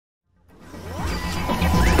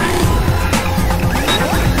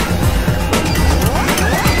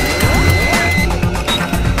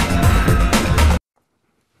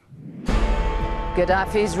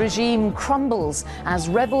Gaddafi's regime crumbles as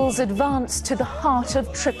rebels advance to the heart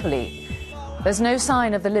of Tripoli. There's no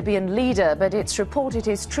sign of the Libyan leader, but it's reported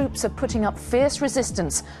his troops are putting up fierce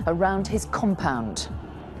resistance around his compound.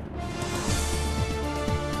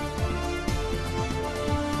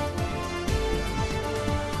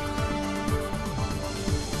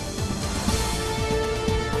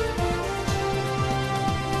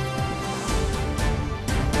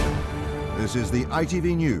 This is the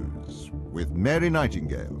ITV News with Mary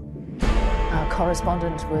Nightingale. Our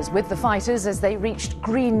correspondent was with the fighters as they reached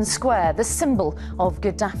Green Square, the symbol of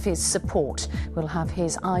Gaddafi's support. We'll have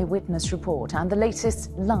his eyewitness report and the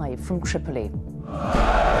latest live from Tripoli.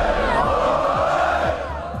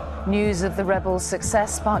 News of the rebels'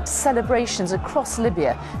 success sparked celebrations across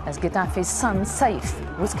Libya as Gaddafi's son Saif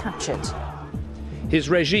was captured. His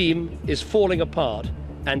regime is falling apart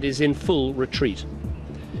and is in full retreat.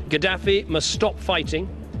 Gaddafi must stop fighting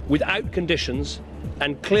without conditions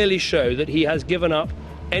and clearly show that he has given up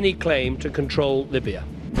any claim to control Libya.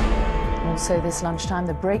 Also this lunchtime,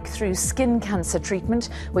 the breakthrough skin cancer treatment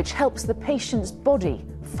which helps the patient's body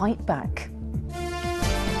fight back.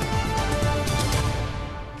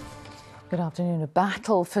 Good afternoon. A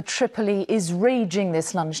battle for Tripoli is raging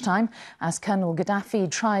this lunchtime as Colonel Gaddafi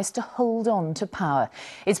tries to hold on to power.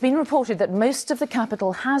 It's been reported that most of the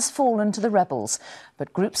capital has fallen to the rebels,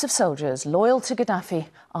 but groups of soldiers loyal to Gaddafi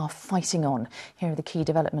are fighting on. Here are the key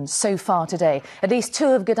developments so far today. At least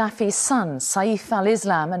two of Gaddafi's sons, Saif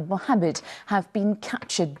al-Islam and Mohammed, have been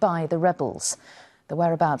captured by the rebels. The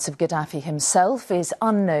whereabouts of Gaddafi himself is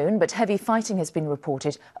unknown, but heavy fighting has been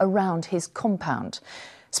reported around his compound.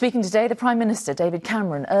 Speaking today, the Prime Minister, David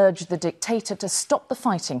Cameron, urged the dictator to stop the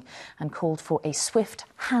fighting and called for a swift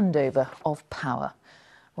handover of power.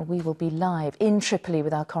 Well, we will be live in Tripoli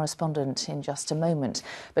with our correspondent in just a moment.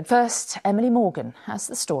 But first, Emily Morgan has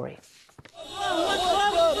the story.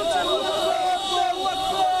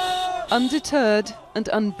 Undeterred and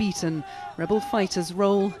unbeaten, rebel fighters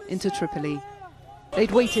roll into Tripoli.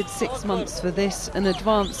 They'd waited 6 months for this, an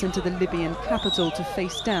advance into the Libyan capital to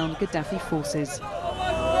face down Gaddafi forces.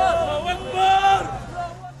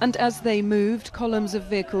 And as they moved, columns of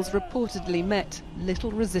vehicles reportedly met little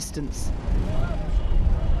resistance.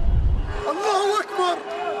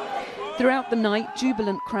 Throughout the night,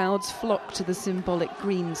 jubilant crowds flocked to the symbolic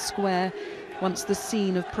Green Square. Once the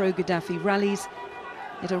scene of pro-Gaddafi rallies,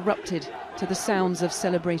 it erupted to the sounds of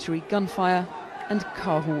celebratory gunfire and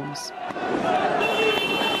car horns.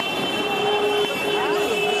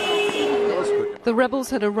 The rebels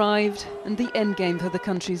had arrived, and the endgame for the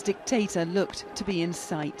country's dictator looked to be in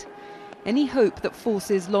sight. Any hope that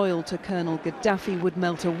forces loyal to Colonel Gaddafi would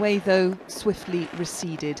melt away, though, swiftly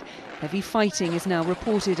receded. Heavy fighting is now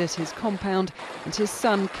reported at his compound, and his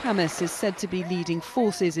son Kamis is said to be leading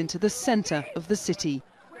forces into the centre of the city.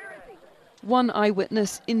 One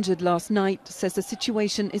eyewitness injured last night says the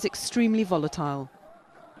situation is extremely volatile.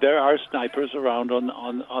 There are snipers around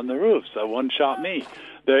on the roofs. One shot me.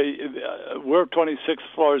 We're 26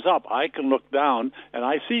 floors up. I can look down and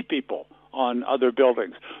I see people on other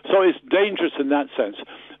buildings. So it's dangerous in that sense.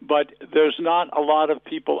 But there's not a lot of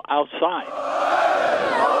people outside.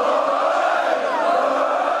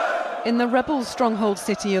 In the rebel stronghold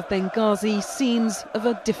city of Benghazi, scenes of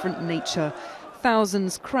a different nature.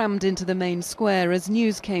 Thousands crammed into the main square as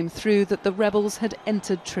news came through that the rebels had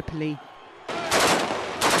entered Tripoli.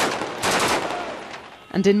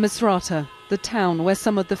 And in Misrata, the town where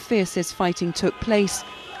some of the fiercest fighting took place,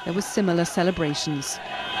 there were similar celebrations.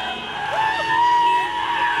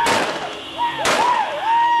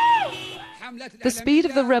 The speed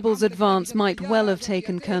of the rebels' advance might well have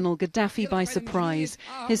taken Colonel Gaddafi by surprise.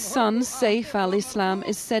 His son, Saif al-Islam,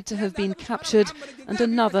 is said to have been captured, and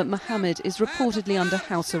another, Mohammed, is reportedly under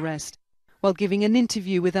house arrest. While giving an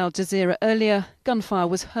interview with Al Jazeera earlier, gunfire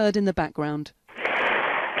was heard in the background.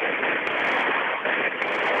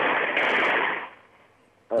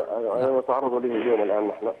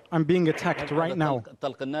 I'm being attacked right now.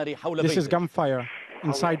 This is gunfire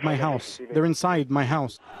inside my house. They're inside my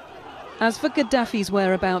house. As for Gaddafi's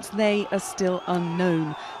whereabouts, they are still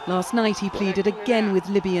unknown. Last night he pleaded again with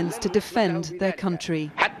Libyans to defend their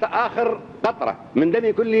country.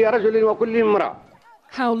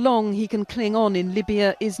 How long he can cling on in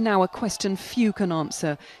Libya is now a question few can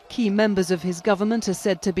answer. Key members of his government are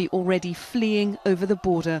said to be already fleeing over the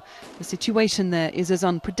border. The situation there is as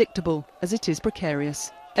unpredictable as it is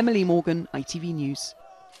precarious. Emily Morgan, ITV News.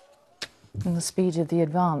 And the speed of the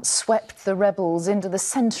advance swept the rebels into the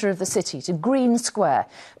centre of the city, to Green Square,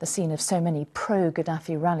 the scene of so many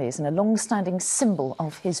pro-Gaddafi rallies and a long-standing symbol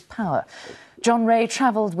of his power. John Ray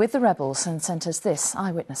travelled with the rebels and sent us this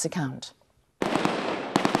eyewitness account.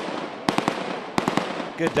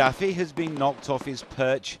 Gaddafi has been knocked off his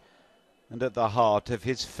perch, and at the heart of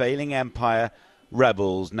his failing empire,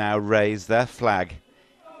 rebels now raise their flag.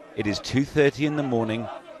 It is 2:30 in the morning.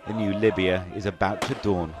 The new Libya is about to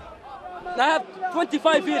dawn. I have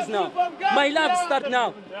 25 years now. My life starts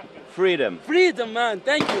now. Freedom. Freedom, man.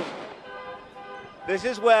 Thank you. This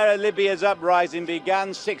is where Libya's uprising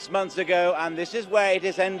began 6 months ago, and this is where it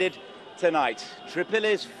has ended tonight.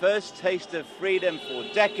 Tripoli's first taste of freedom for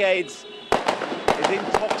decades is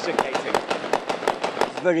intoxicating.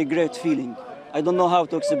 It's a very great feeling. I don't know how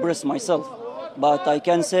to express myself, but I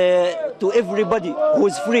can say to everybody who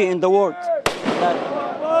is free in the world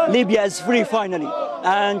that Libya is free finally,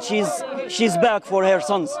 and she's back for her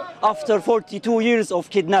sons after 42 years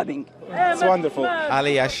of kidnapping. It's wonderful.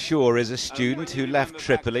 Ali Ashur is a student who left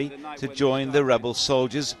Tripoli to join the rebel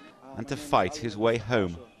soldiers and to fight his way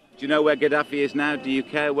home. Do you know where Gaddafi is now? Do you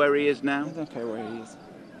care where he is now? I don't care where he is.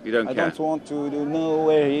 You don't care? I don't want to know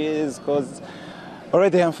where he is because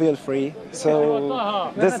already I feel free.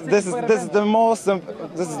 So this is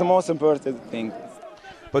the most important thing.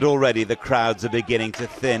 But already the crowds are beginning to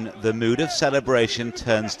thin. The mood of celebration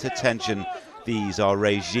turns to tension. These are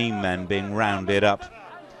regime men being rounded up,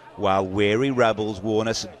 while weary rebels warn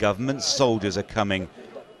us government soldiers are coming.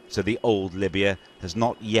 So the old Libya has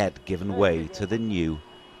not yet given way to the new.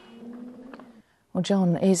 Well,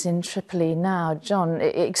 John is in Tripoli now. John,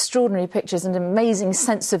 extraordinary pictures and amazing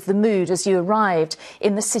sense of the mood as you arrived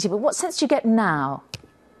in the city. But what sense do you get now?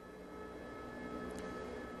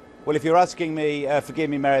 Well, if you're asking me, forgive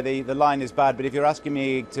me, Mary, the line is bad, but if you're asking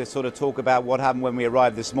me to sort of talk about what happened when we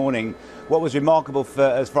arrived this morning, what was remarkable,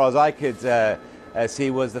 as far as I could see,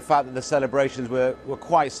 was the fact that the celebrations were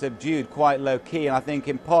quite subdued, quite low-key, and I think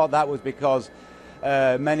in part that was because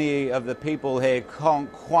many of the people here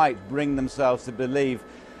can't quite bring themselves to believe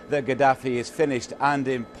that Gaddafi is finished, and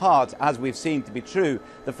in part, as we've seen to be true,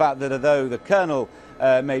 the fact that although the colonel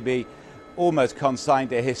may be almost consigned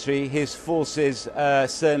to history, his forces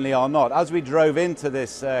certainly are not. As we drove into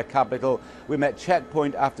this capital, we met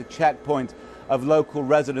checkpoint after checkpoint of local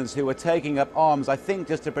residents who were taking up arms, I think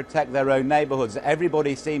just to protect their own neighbourhoods.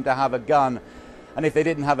 Everybody seemed to have a gun, and if they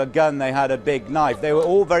didn't have a gun, they had a big knife. They were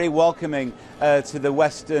all very welcoming to the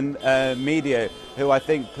Western media, who I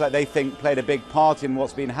think they think played a big part in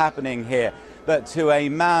what's been happening here. But to a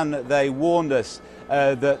man, they warned us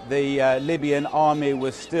that the Libyan army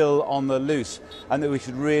was still on the loose and that we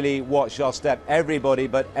should really watch our step. Everybody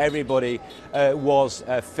was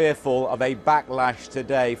fearful of a backlash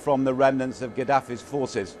today from the remnants of Gaddafi's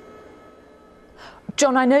forces.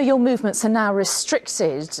 John, I know your movements are now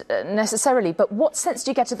restricted necessarily, but what sense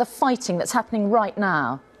do you get of the fighting that's happening right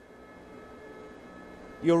now?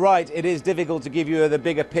 You're right, it is difficult to give you the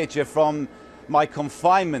bigger picture from my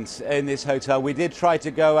confinement in this hotel. We did try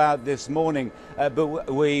to go out this morning, but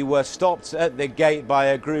we were stopped at the gate by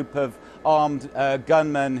a group of armed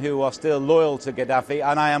gunmen who are still loyal to Gaddafi,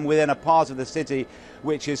 and I am within a part of the city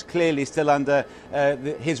which is clearly still under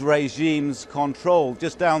his regime's control.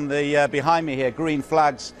 Just down the behind me here, green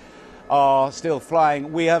flags are still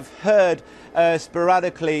flying. We have heard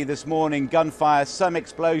sporadically this morning gunfire, some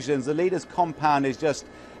explosions. The leader's compound is just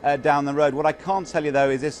down the road. What I can't tell you, though,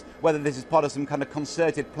 is whether this is part of some kind of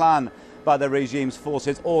concerted plan by the regime's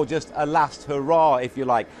forces or just a last hurrah, if you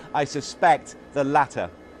like. I suspect the latter.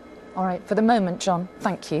 All right, for the moment, John,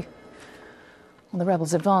 thank you. Well, the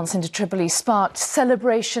rebels' advance into Tripoli sparked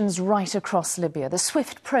celebrations right across Libya. The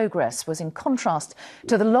swift progress was in contrast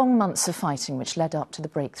to the long months of fighting which led up to the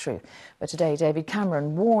breakthrough. But today, David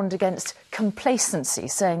Cameron warned against complacency,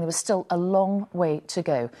 saying there was still a long way to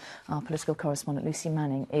go. Our political correspondent Lucy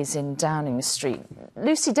Manning is in Downing Street.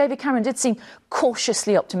 Lucy, David Cameron did seem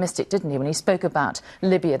cautiously optimistic, didn't he, when he spoke about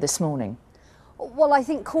Libya this morning? Well, I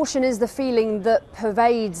think caution is the feeling that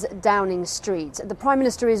pervades Downing Street. The Prime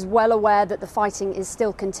Minister is well aware that the fighting is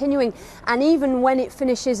still continuing, and even when it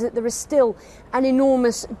finishes, that there is still an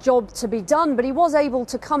enormous job to be done. But he was able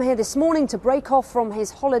to come here this morning to break off from his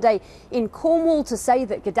holiday in Cornwall to say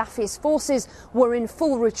that Gaddafi's forces were in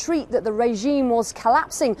full retreat, that the regime was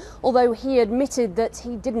collapsing, although he admitted that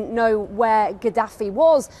he didn't know where Gaddafi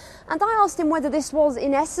was. And I asked him whether this was,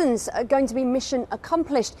 in essence, going to be mission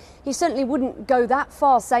accomplished. He certainly wouldn't go that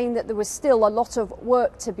far, saying that there was still a lot of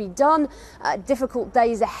work to be done, difficult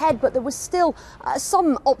days ahead, but there was still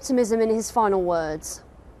some optimism in his final words.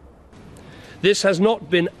 This has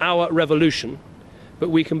not been our revolution, but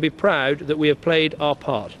we can be proud that we have played our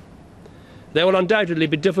part. There will undoubtedly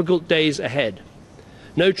be difficult days ahead.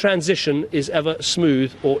 No transition is ever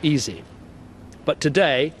smooth or easy. But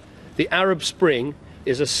today, the Arab Spring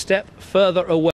is a step further away